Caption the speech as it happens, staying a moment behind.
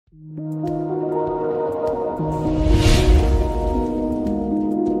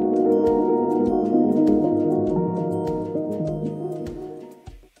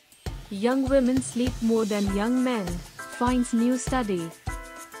Young women sleep more than young men, finds new study.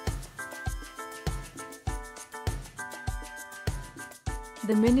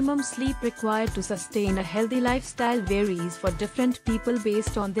 The minimum sleep required to sustain a healthy lifestyle varies for different people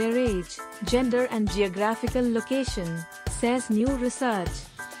based on their age, gender and geographical location, says new research.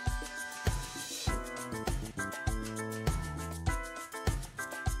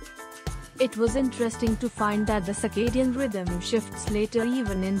 It was interesting to find that the circadian rhythm shifts later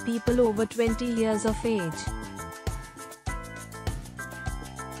even in people over 20 years of age.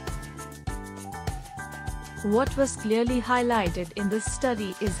 What was clearly highlighted in this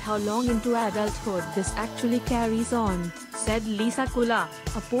study is how long into adulthood this actually carries on, said Liisa Kula,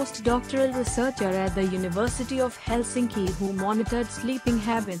 a postdoctoral researcher at the University of Helsinki who monitored sleeping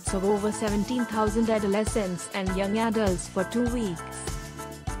habits of over 17,000 adolescents and young adults for 2 weeks.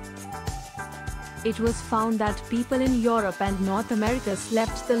 It was found that people in Europe and North America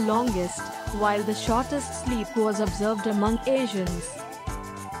slept the longest, while the shortest sleep was observed among Asians.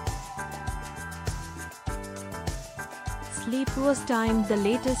 Sleep was timed the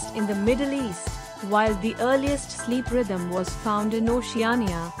latest in the Middle East, while the earliest sleep rhythm was found in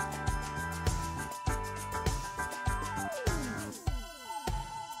Oceania.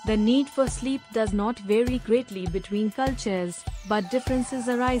 The need for sleep does not vary greatly between cultures, but differences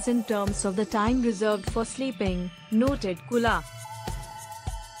arise in terms of the time reserved for sleeping, noted Kula.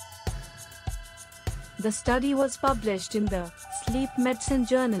 The study was published in the Sleep Medicine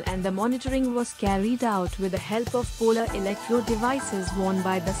Journal and the monitoring was carried out with the help of polar electrode devices worn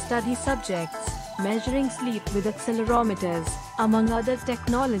by the study subjects, measuring sleep with accelerometers, among other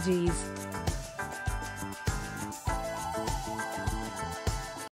technologies.